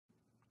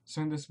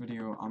So in this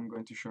video, I'm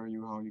going to show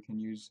you how you can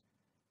use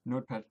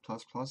Notepad++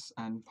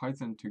 and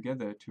Python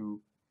together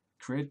to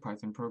create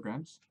Python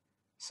programs.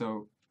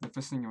 So the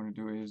first thing you want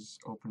to do is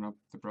open up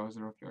the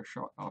browser of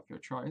your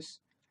choice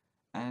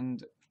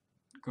and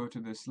go to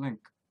this link.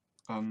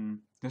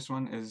 This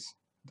one is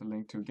the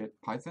link to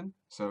get Python.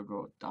 So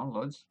go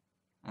Downloads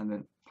and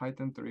then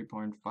Python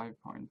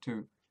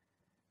 3.5.2.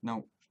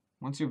 Now,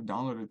 once you've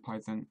downloaded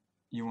Python,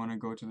 you want to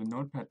go to the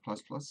Notepad++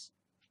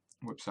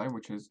 website,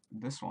 which is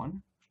this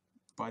one.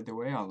 By the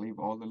way, I'll leave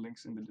all the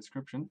links in the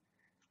description.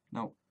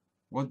 Now,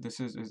 what this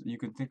is you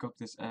can think of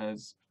this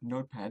as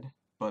Notepad,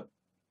 but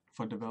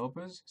for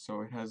developers.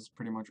 So it has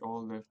pretty much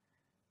all the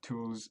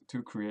tools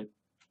to create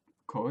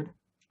code,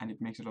 and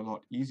it makes it a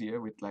lot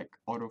easier with like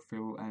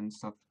autofill and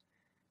stuff.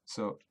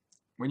 So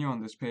when you're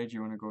on this page,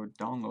 you want to go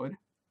download,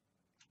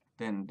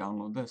 then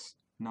download this.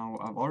 Now,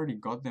 I've already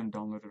got them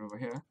downloaded over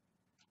here.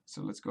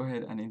 So let's go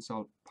ahead and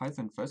install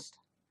Python first.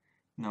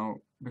 Now,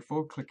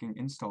 before clicking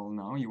install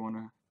now, you want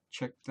to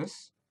check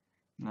this.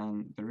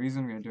 And the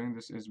reason we are doing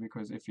this is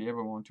because if you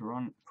ever want to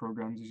run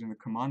programs using the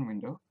command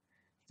window,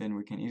 then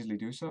we can easily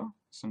do so.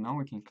 So now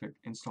we can click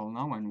install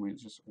now and we'll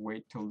just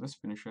wait till this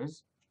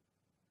finishes.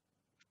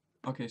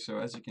 Okay, so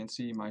as you can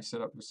see, my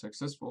setup was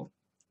successful.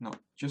 Now,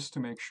 just to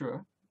make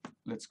sure,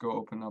 let's go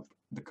open up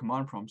the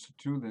command prompt. So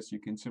to do this, you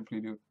can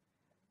simply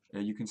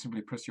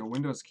press your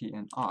Windows key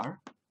and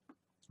R,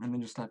 and then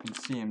just type in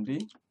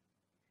cmd,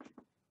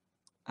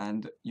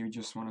 and you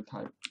just want to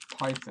type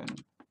Python.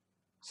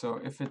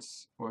 So if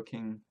it's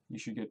working, you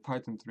should get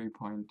Python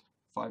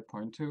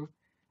 3.5.2,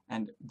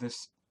 and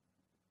this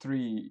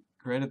 3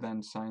 greater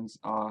than signs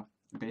are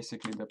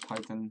basically the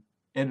Python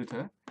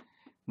editor.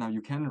 Now you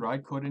can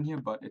write code in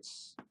here, but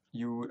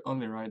you would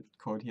only write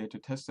code here to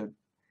test it.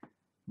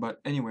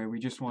 But anyway, we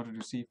just wanted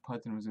to see if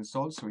Python was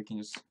installed, so we can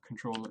just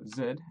Control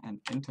Z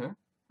and enter.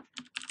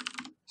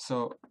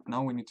 So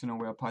now we need to know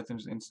where Python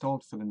is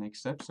installed for the next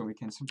step, so we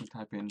can simply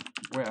type in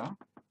where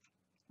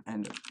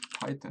and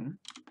Python,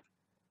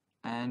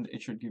 and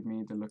it should give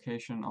me the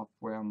location of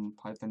where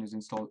Python is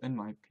installed in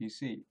my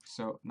PC.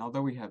 So now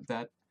that we have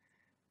that,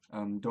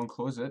 don't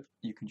close it.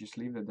 You can just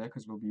leave it there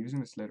because we'll be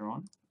using this later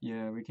on.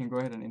 Yeah, we can go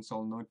ahead and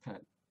install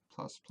Notepad++.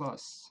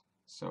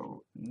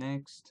 So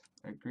next,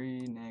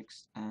 agree,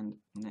 next, and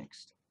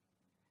next.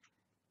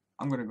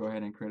 I'm going to go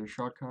ahead and create a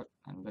shortcut,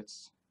 and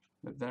let's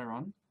let that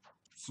run.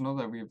 So now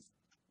that we've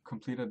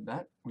completed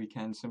that, we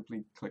can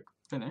simply click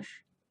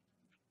finish.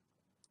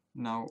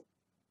 Now,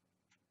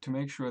 to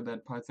make sure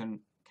that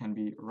Python can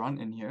be run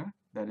in here,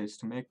 that is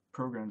to make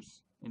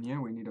programs in here,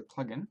 we need a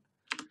plugin.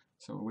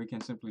 So we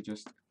can simply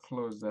just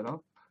close that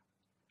up.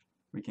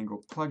 We can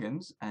go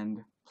plugins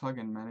and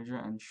plugin manager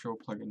and show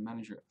plugin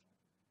manager.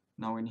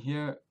 Now in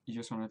here, you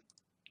just want to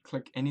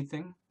click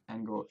anything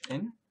and go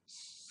in.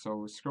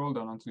 So scroll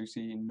down until you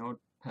see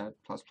Notepad++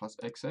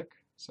 exec.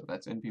 So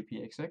that's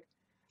npp exec.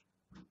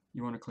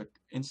 You want to click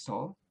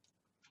install,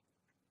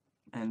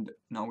 and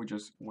now we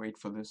just wait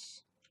for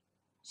this.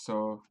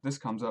 So this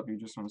comes up, you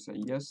just want to say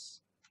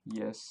yes,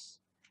 yes,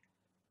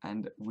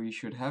 and we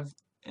should have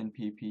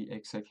npp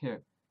exec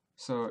here.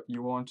 So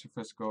you want to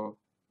first go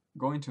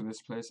into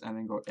this place and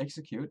then go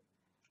execute.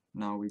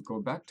 Now we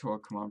go back to our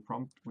command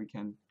prompt. We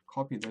can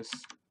copy this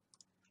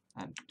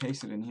and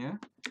paste it in here,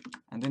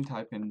 and then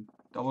type in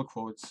double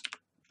quotes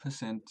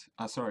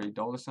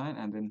 $,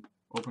 and then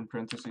open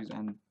parentheses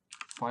and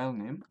file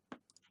name.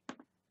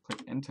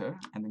 Click enter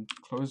and then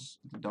close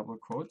the double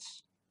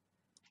quotes.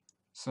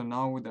 So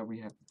now that we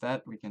have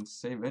that, we can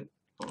save it,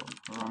 or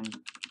run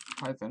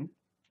Python,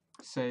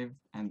 save,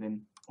 and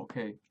then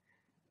OK.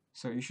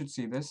 So you should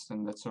see this,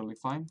 and that's totally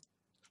fine.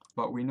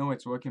 But we know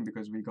it's working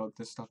because we got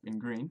this stuff in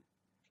green.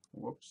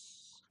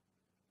 Whoops.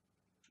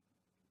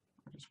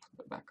 I'll just put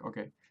that back.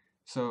 OK.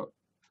 So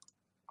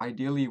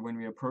ideally, when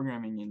we are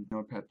programming in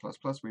Notepad++,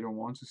 we don't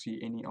want to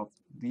see any of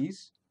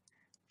these.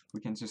 We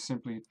can just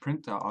simply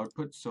print our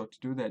output. So to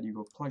do that, you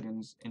go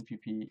plugins,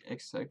 npp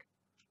exec,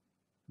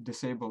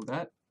 disable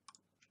that,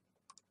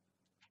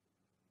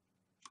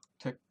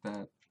 tick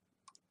that,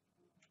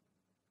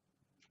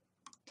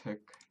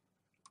 tick,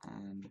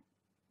 and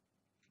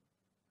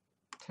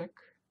tick.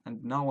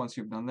 And now once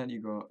you've done that,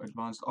 you go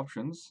advanced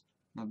options.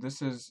 Now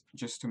this is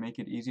just to make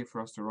it easier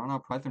for us to run our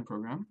Python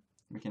program.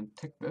 We can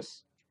tick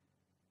this,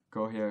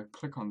 go here,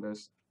 click on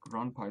this,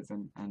 run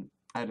Python, and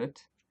add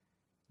it.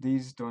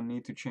 These don't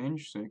need to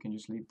change, so you can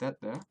just leave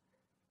that there.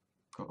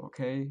 Go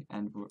OK,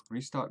 and we'll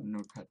restart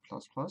Notepad++.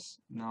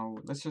 Now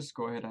let's just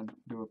go ahead and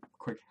do a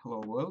quick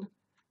hello world.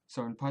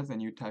 So in Python,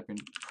 you type in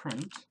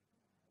print,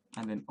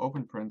 and then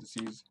open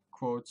parentheses,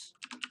 quotes,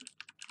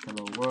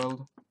 hello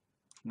world.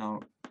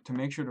 Now, to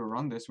make sure to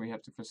run this, we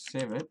have to first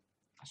save it.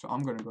 So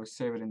I'm going to go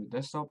save it in the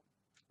desktop.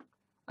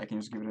 I can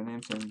just give it a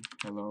name saying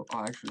hello,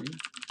 actually,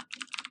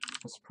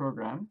 this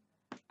program.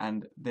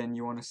 And then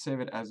you want to save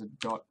it as a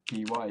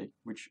 .py,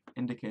 which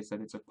indicates that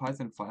it's a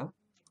Python file.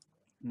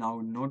 Now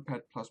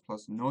Notepad++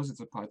 knows it's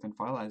a Python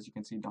file, as you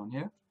can see down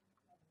here.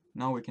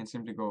 Now we can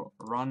simply go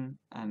run,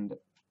 and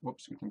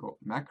we can go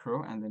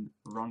macro and then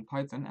run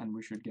Python, and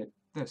we should get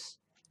this.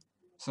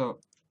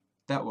 So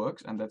that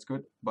works and that's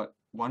good, but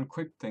one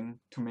quick thing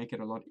to make it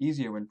a lot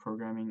easier when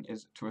programming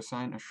is to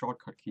assign a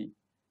shortcut key.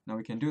 Now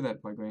we can do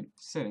that by going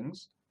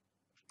Settings,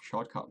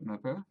 Shortcut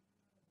Mapper,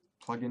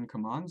 Plugin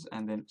Commands,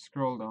 and then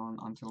scroll down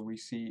until we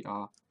see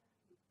our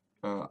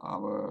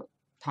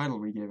title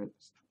we gave it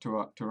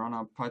to run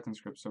our Python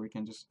script. So we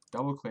can just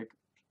double click,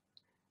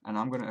 and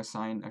I'm going to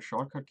assign a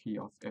shortcut key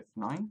of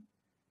F9.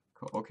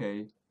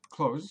 Okay,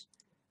 close.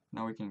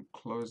 Now we can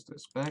close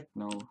this back.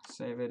 Now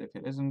save it if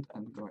it isn't,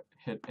 and go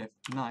hit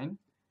F9,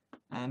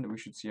 and we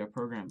should see our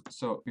program.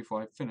 So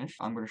before I finish,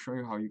 I'm going to show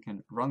you how you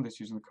can run this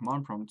using the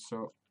command prompt.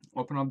 So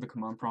open up the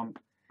command prompt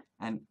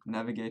and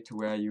navigate to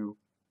where you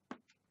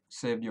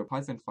saved your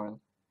Python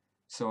file.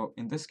 So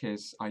in this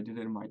case, I did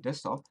it in my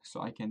desktop,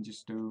 so I can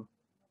just do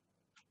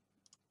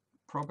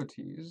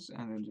properties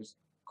and then just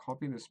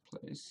copy this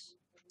place.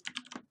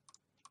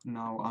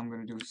 Now I'm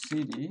going to do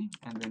cd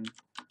and then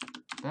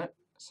that.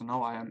 So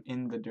now I am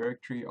in the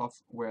directory of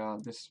where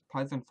this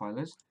Python file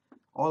is.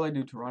 All I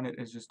do to run it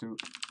is just do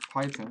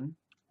Python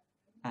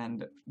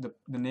and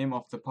the name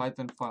of the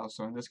Python file.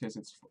 So in this case,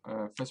 it's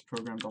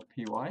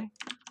firstprogram.py.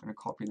 I'm going to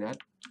copy that,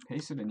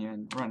 paste it in here,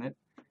 and run it.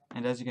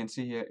 And as you can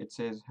see here, it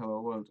says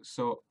hello world.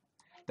 So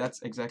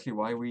that's exactly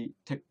why we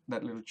tick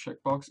that little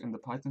checkbox in the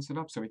Python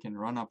setup, so we can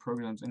run our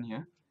programs in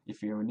here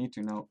if we ever need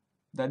to. Now,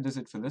 that does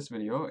it for this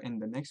video. In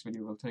the next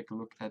video, we'll take a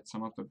look at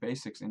some of the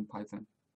basics in Python.